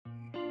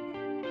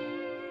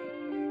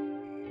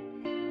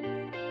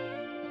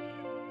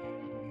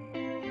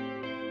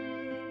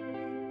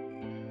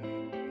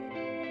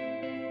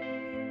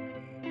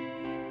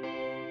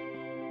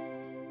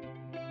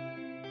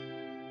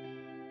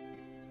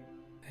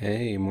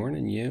Hey,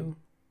 morning, you.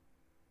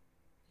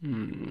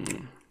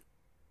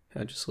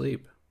 How'd you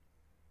sleep?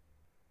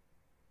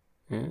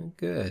 Yeah,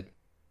 good.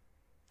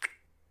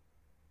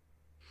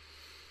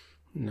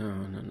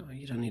 No,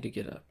 you don't need to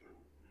get up.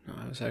 No,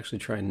 I was actually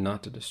trying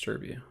not to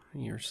disturb you.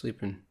 You were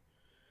sleeping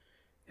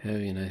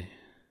heavy and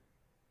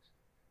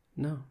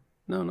No,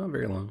 not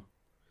very long.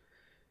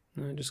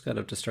 No, I just got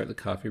up to start the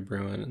coffee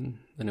brewing, and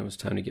then it was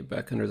time to get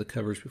back under the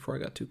covers before I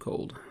got too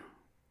cold.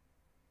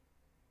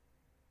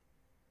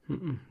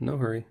 No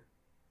hurry.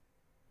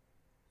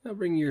 I'll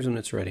bring yours when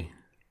it's ready.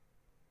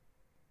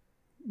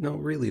 No,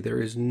 really, there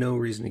is no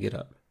reason to get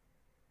up.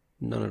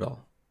 None at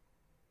all.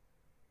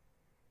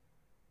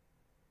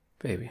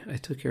 Baby, I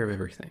took care of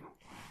everything.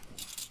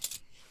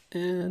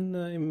 And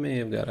I may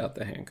have got out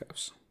the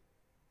handcuffs.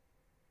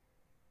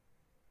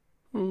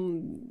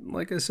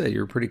 Like I said,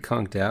 you were pretty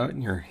conked out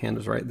and your hand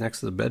was right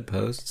next to the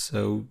bedpost,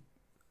 so...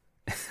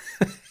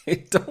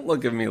 Hey, don't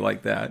look at me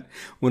like that.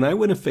 When I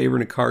win a favor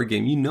in a card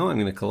game, you know I'm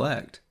going to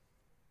collect.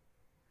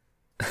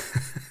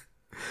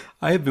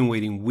 I have been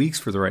waiting weeks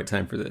for the right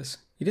time for this.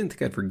 You didn't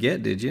think I'd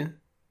forget, did you?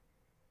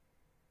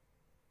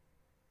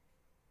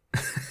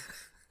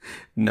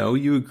 No,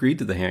 you agreed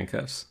to the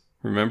handcuffs.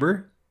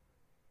 Remember?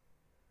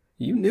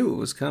 You knew it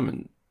was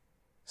coming.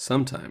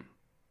 Sometime.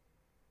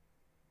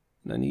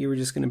 And I knew you were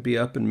just going to be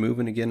up and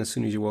moving again as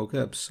soon as you woke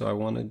up, so I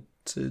wanted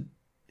to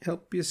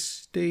help you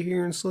stay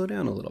here and slow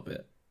down a little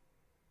bit.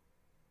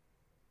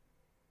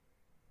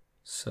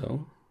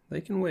 So, they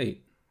can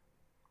wait.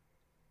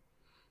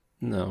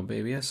 No,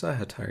 baby, I saw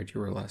how tired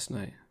you were last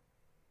night.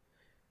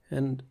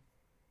 And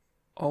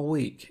all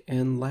week,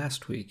 and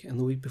last week, and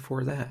the week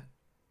before that.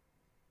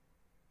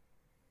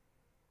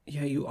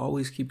 Yeah, you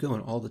always keep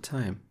going all the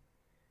time.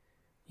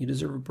 You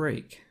deserve a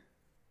break.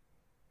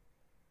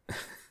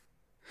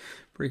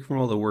 Break from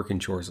all the work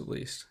and chores, at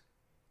least.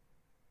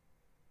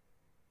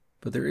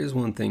 But there is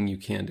one thing you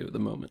can do at the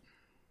moment.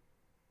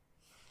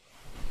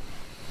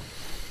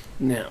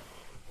 Now,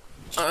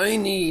 I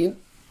need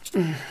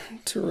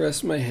to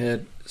rest my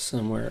head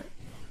somewhere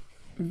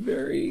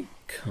very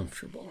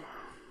comfortable.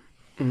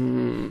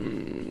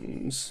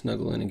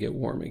 Snuggle in and get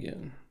warm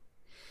again.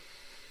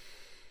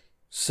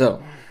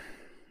 So,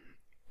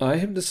 I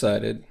have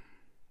decided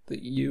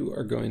that you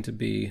are going to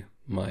be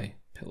my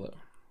pillow.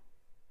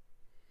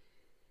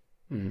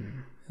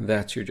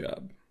 That's your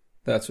job.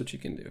 That's what you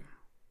can do.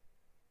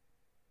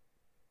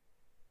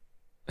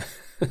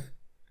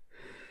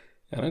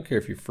 I don't care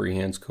if your free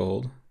hand's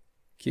cold.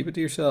 Keep it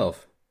to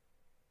yourself.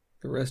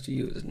 The rest of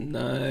you is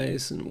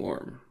nice and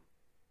warm.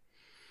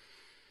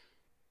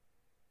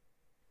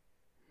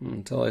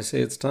 Until I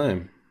say it's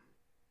time.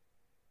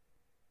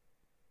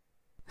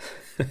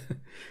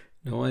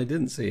 No, I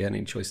didn't say you had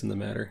any choice in the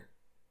matter.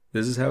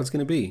 This is how it's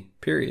going to be,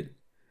 period.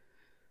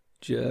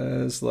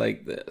 Just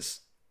like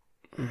this.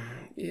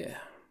 Yeah.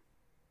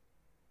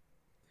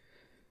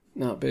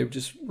 Now, babe,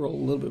 just roll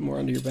a little bit more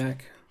onto your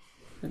back.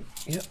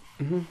 Yep.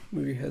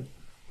 Move your head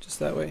just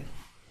that way.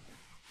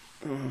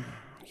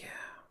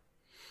 Yeah.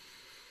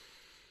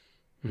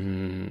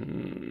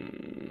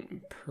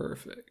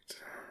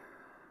 Perfect.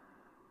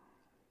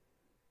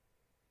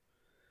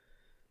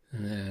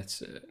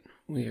 That's it.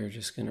 We are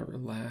just going to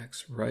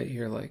relax right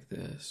here like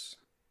this.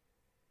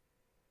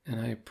 And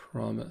I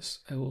promise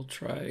I will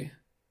try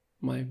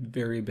my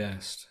very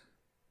best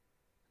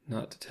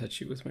not to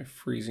touch you with my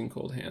freezing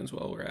cold hands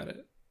while we're at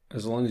it.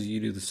 As long as you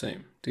do the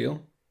same.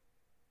 Deal?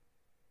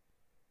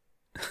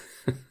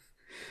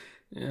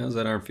 Yeah, how's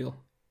that arm feel?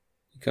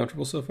 You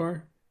comfortable so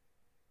far?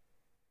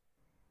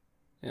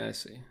 Yeah, I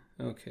see.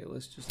 Okay,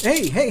 let's just...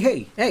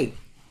 Hey!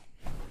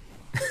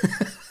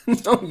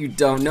 No, you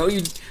don't. No,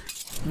 you...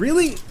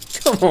 Really?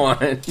 Come on.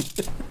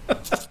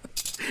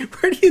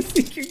 Where do you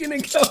think you're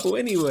gonna go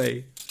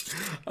anyway?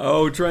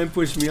 Oh, try and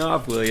push me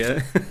off, will ya?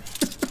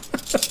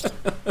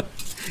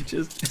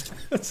 Just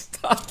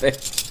stop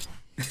it.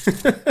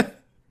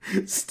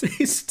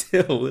 Stay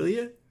still, will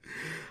ya?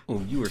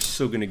 Oh, you are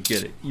so gonna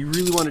get it. You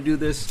really want to do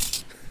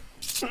this?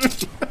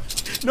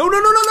 No,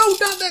 not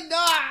that.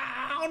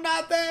 No,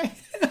 not that.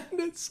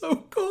 It's so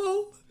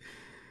cold.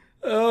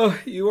 Oh,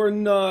 you are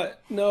not.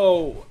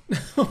 No.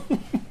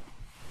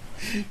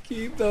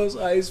 Keep those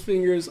ice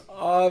fingers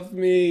off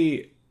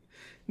me.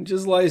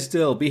 Just lie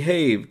still.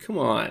 Behave. Come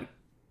on.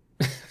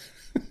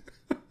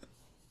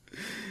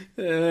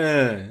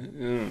 There.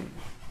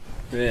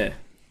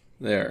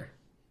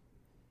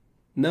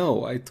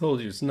 No, I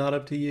told you, it's not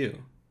up to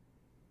you.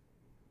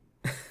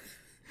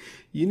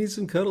 You need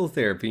some cuddle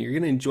therapy. You're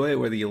going to enjoy it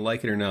whether you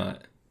like it or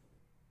not.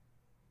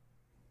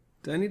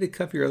 Do I need to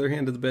cuff your other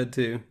hand to the bed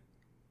too?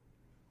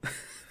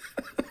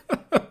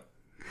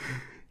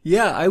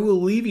 Yeah, I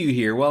will leave you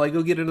here while I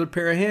go get another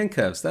pair of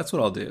handcuffs. That's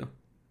what I'll do.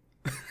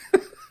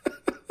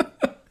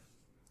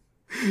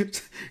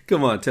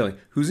 Come on, tell me.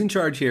 Who's in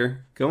charge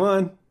here? Come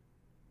on.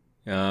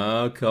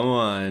 Oh, come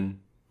on.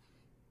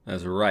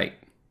 That's right.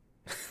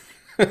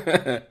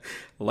 I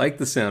like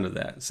the sound of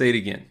that. Say it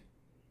again.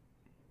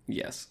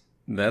 Yes,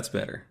 that's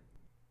better.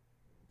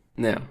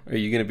 Now, are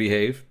you going to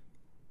behave?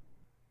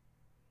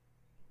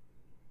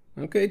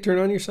 Okay, turn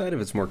on your side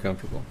if it's more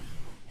comfortable.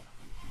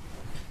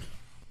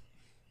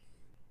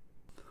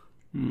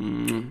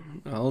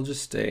 I'll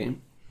just stay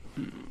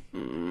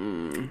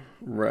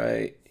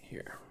right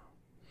here.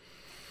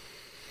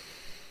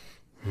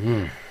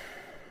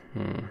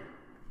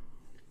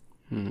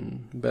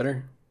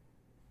 Better?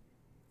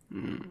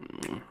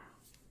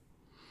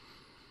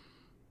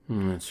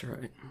 That's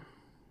right.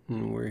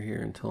 We're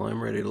here until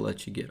I'm ready to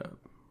let you get up,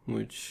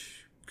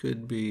 which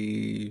could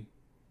be,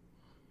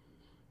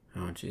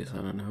 oh geez, I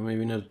don't know,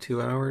 maybe another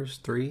 2 hours,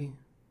 3,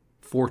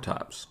 4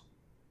 tops,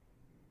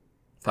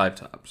 5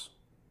 tops.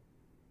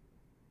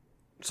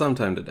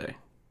 Sometime today.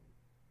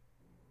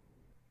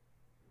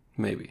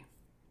 Maybe.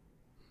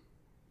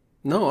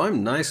 No,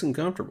 I'm nice and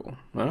comfortable.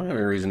 I don't have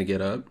any reason to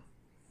get up.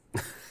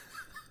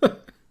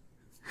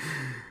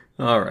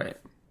 All right.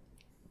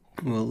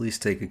 We'll at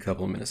least take a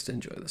couple of minutes to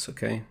enjoy this,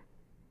 okay?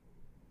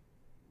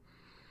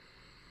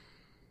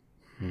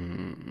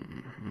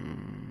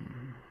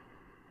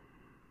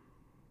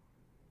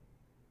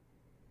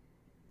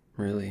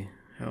 Really?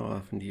 How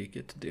often do you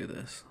get to do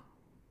this?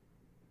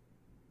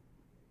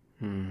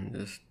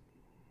 Just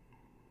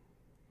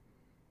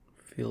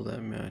feel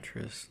that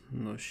mattress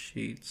and those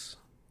sheets.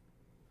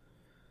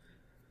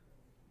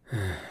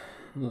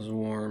 Those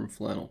warm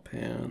flannel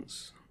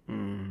pants.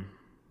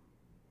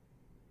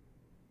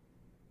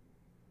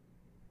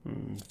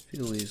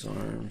 Feel these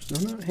arms.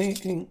 No, hey,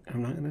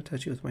 I'm not going to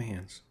touch you with my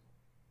hands.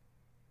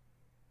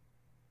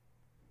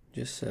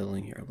 Just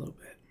settling here a little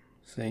bit.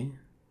 See?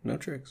 No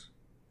tricks.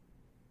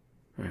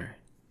 Alright.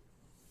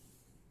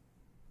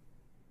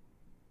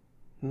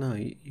 No,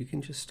 you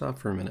can just stop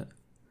for a minute.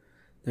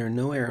 There are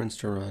no errands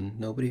to run.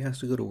 Nobody has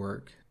to go to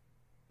work.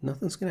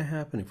 Nothing's going to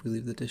happen if we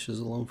leave the dishes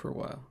alone for a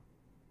while.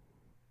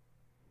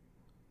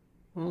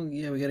 Well,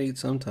 yeah, we gotta eat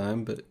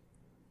sometime, but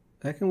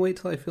I can wait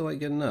till I feel like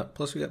getting up.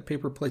 Plus, we got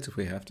paper plates if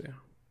we have to.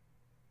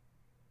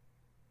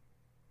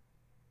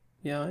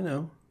 Yeah, I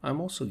know. I'm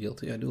also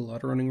guilty. I do a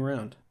lot of running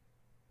around.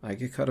 I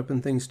get caught up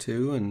in things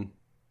too, and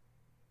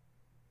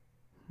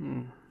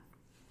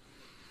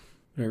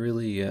I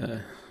really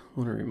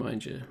want to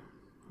remind you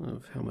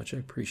of how much I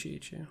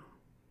appreciate you.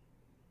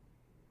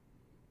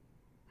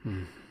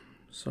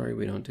 Sorry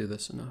we don't do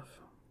this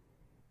enough.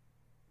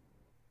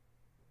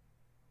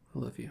 I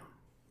love you.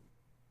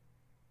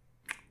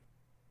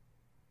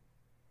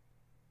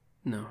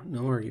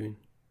 No arguing.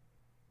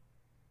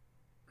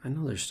 I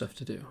know there's stuff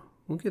to do.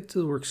 We'll get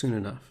to work soon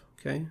enough,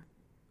 okay?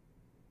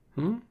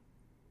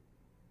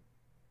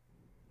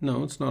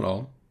 No, it's not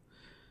all.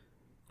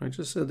 I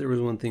just said there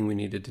was one thing we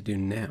needed to do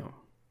now.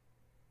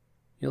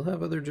 You'll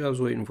have other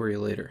jobs waiting for you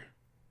later.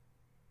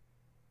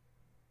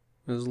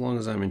 As long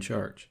as I'm in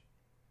charge.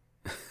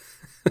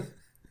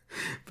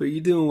 But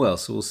you're doing well,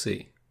 so we'll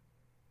see.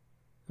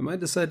 I might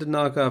decide to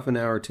knock off an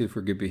hour or two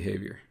for good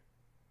behavior.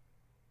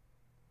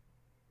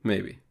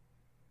 Maybe.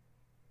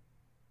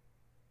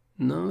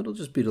 No, it'll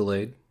just be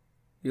delayed.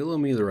 You'll owe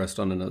me the rest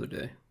on another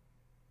day.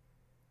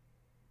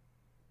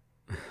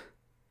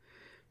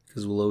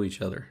 Because we'll owe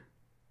each other.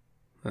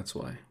 That's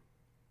why.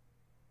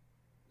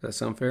 Does that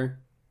sound fair?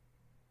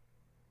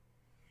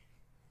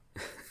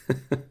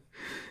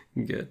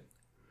 Good.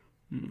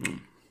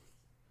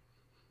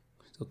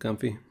 Still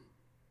comfy?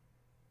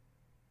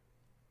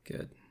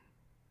 Good.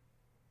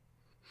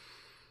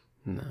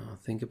 No,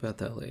 think about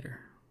that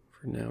later.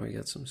 For now, we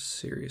got some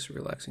serious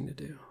relaxing to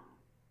do.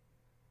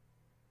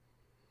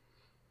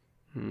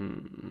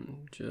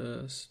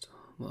 Just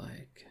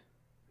like